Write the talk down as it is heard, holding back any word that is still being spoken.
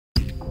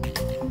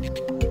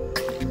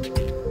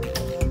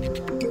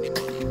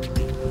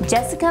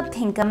Jessica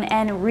Pinkham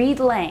and Reid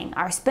Lange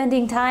are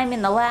spending time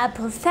in the lab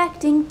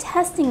perfecting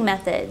testing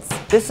methods.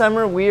 This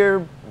summer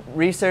we're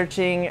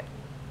researching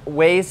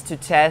ways to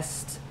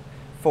test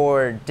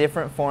for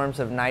different forms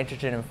of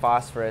nitrogen and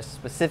phosphorus,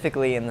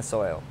 specifically in the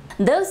soil.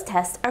 Those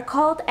tests are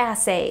called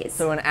assays.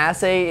 So an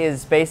assay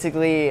is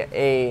basically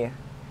a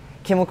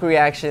chemical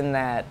reaction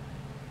that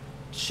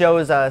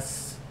shows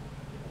us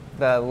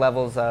the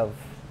levels of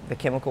the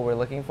chemical we're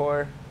looking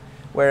for,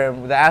 where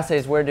the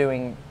assays we're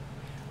doing,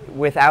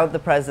 without the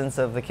presence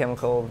of the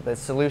chemical, the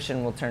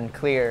solution will turn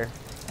clear,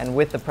 and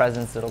with the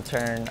presence it'll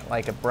turn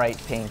like a bright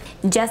pink.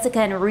 Jessica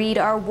and Reid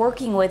are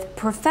working with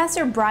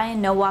Professor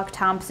Brian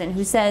Nowak-Thompson,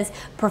 who says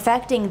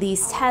perfecting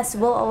these tests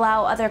will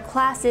allow other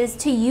classes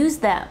to use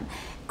them.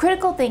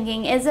 Critical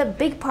thinking is a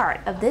big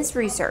part of this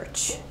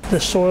research.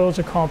 The soil is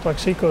a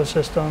complex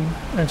ecosystem,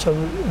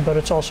 but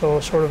it's also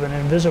sort of an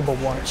invisible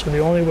one. So the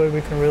only way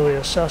we can really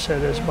assess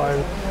it is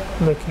by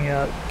looking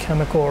at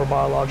chemical or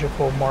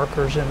biological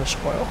markers in the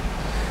soil.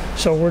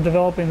 So we're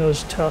developing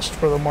those tests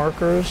for the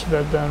markers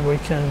that then we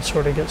can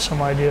sort of get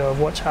some idea of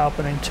what's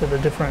happening to the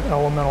different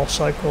elemental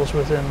cycles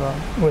within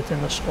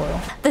the soil.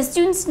 The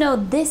students know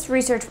this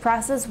research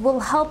process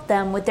will help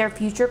them with their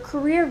future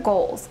career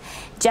goals.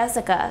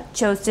 Jessica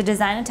chose to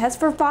design a test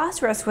for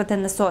phosphorus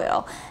within the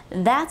soil.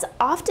 That's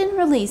often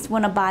released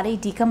when a body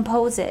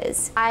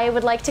decomposes. I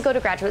would like to go to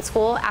graduate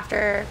school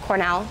after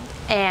Cornell,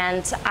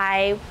 and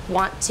I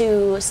want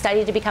to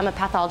study to become a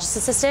pathologist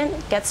assistant,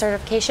 get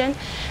certification,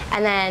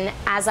 and then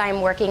as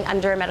I'm working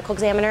under a medical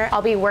examiner,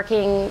 I'll be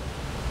working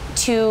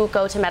to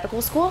go to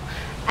medical school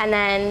and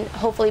then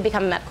hopefully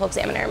become a medical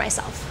examiner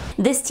myself.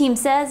 This team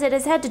says it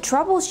has had to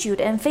troubleshoot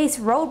and face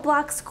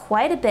roadblocks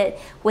quite a bit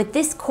with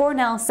this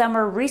Cornell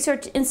Summer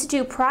Research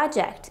Institute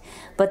project,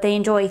 but they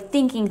enjoy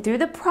thinking through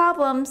the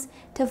problems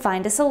to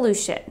find a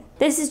solution.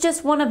 This is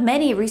just one of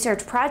many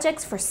research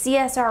projects for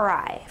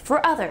CSRI.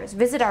 For others,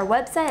 visit our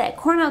website at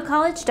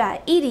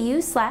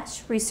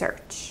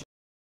cornellcollege.edu/research.